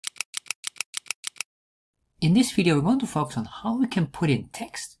In this video, we're going to focus on how we can put in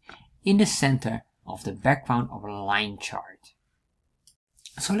text in the center of the background of a line chart.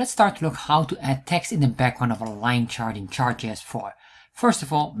 So let's start to look how to add text in the background of a line chart in Chart.js 4. First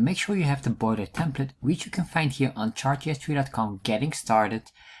of all, make sure you have the boiler template, which you can find here on chartjs3.com getting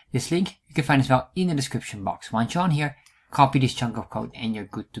started. This link you can find as well in the description box. Once you're on here, copy this chunk of code and you're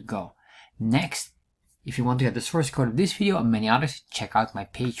good to go. Next, if you want to get the source code of this video and many others, check out my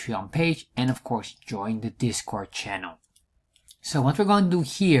Patreon page and of course join the Discord channel. So what we're going to do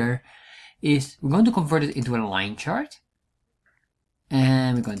here is we're going to convert it into a line chart.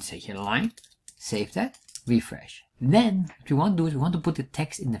 And we're going to say here line, save that, refresh. Then what we want to do is we want to put the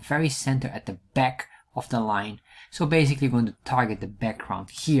text in the very center at the back of the line. So basically we're going to target the background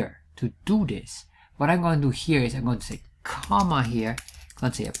here. To do this, what I'm going to do here is I'm going to say comma here, I'm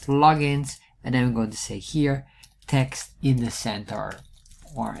going to say plugins, and then we're going to say here text in the center,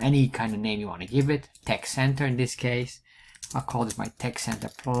 or any kind of name you want to give it, text center in this case. I'll call this my text center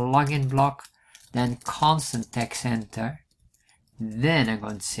plugin block, then constant text center. Then I'm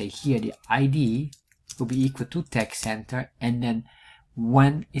going to say here the ID will be equal to text center, and then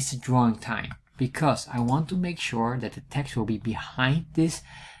when is the drawing time, because I want to make sure that the text will be behind this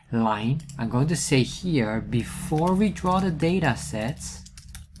line. I'm going to say here before we draw the data sets,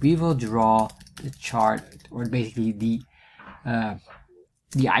 we will draw the chart, or basically the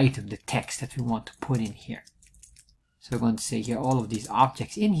item, the text that we want to put in here. So we're going to say here all of these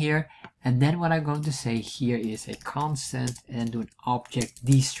objects in here, and then what I'm going to say here is a constant and do an object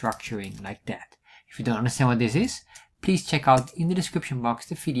destructuring like that. If you don't understand what this is, please check out in the description box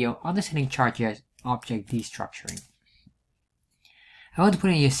the video understanding Chart.js object destructuring. I want to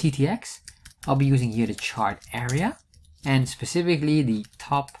put in here CTX. I'll be using here the chart area, and specifically the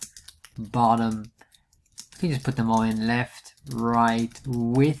top, bottom. You can just put them all in: left, right,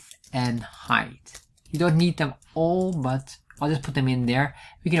 width, and height. You don't need them all, but I'll just put them in there.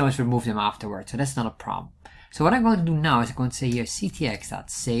 We can always remove them afterwards, so that's not a problem. So what I'm going to do now is I'm going to say here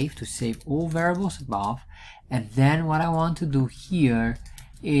ctx.save to save all variables above. And then what I want to do here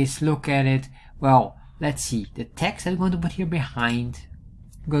is look at it. Well, let's see, the text I'm going to put here behind.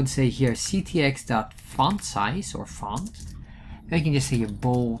 I'm going to say here ctx.font size or font. And we can just say here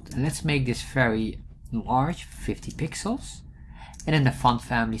bold, and let's make this very large, 50 pixels. And then the font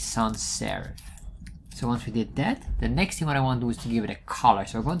family sans serif. So once we did that, the next thing what I want to do is to give it a color.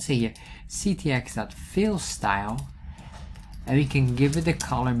 So we're going to say here ctx.fill style, and we can give it a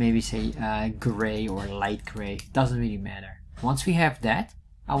color, maybe say gray or light gray, doesn't really matter. Once we have that,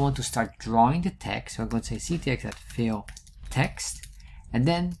 I want to start drawing the text. So I'm going to say ctx.fill text, and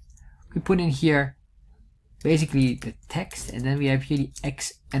then we put in here basically the text, and then we have here the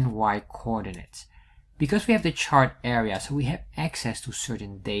x and y coordinates. Because we have the chart area, so we have access to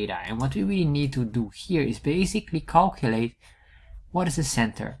certain data, and what we really need to do here is basically calculate what is the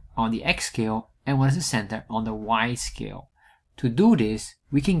center on the x scale and what is the center on the y scale. To do this,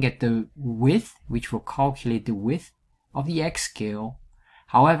 we can get the width, which will calculate the width of the x scale.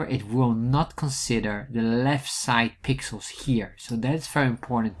 However, it will not consider the left side pixels here, so that's very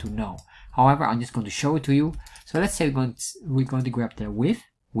important to know. However, I'm just going to show it to you. So let's say we're going to grab the width,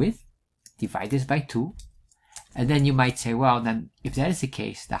 divide this by 2, and then you might say, well, then if that is the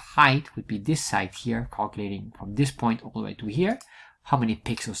case, the height would be this side here, calculating from this point all the way to here, how many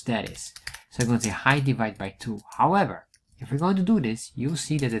pixels that is. So I'm going to say height divided by 2. However, if we're going to do this, you'll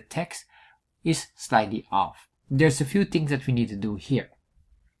see that the text is slightly off. There's a few things that we need to do here.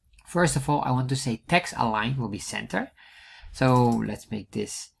 First of all, I want to say text align will be center. So let's make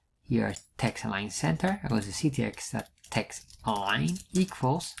this here text align center. I'm going to ctx.text align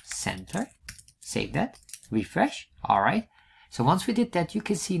equals center. Save that, refresh. All right. So once we did that, you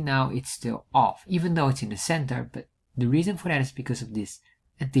can see now it's still off, even though it's in the center. But the reason for that is because of this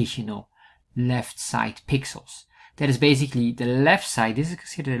additional left side pixels. That is basically the left side. This is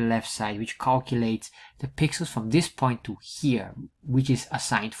considered the left side, which calculates the pixels from this point to here, which is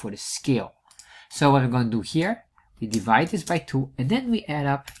assigned for the scale. So what we're going to do here, we divide this by 2, and then we add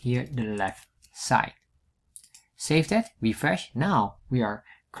up here the left side. Save that, refresh. Now we are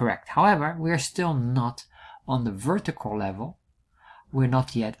correct. However, we are still not on the vertical level. We're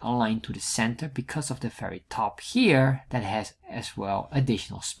not yet aligned to the center because of the very top here that has as well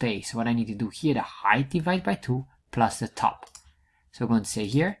additional space. So what I need to do here, the height divided by 2 plus the top. So I'm going to say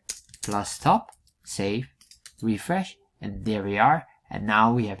here plus top, save, refresh, and there we are. And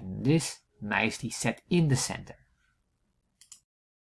now we have this nicely set in the center.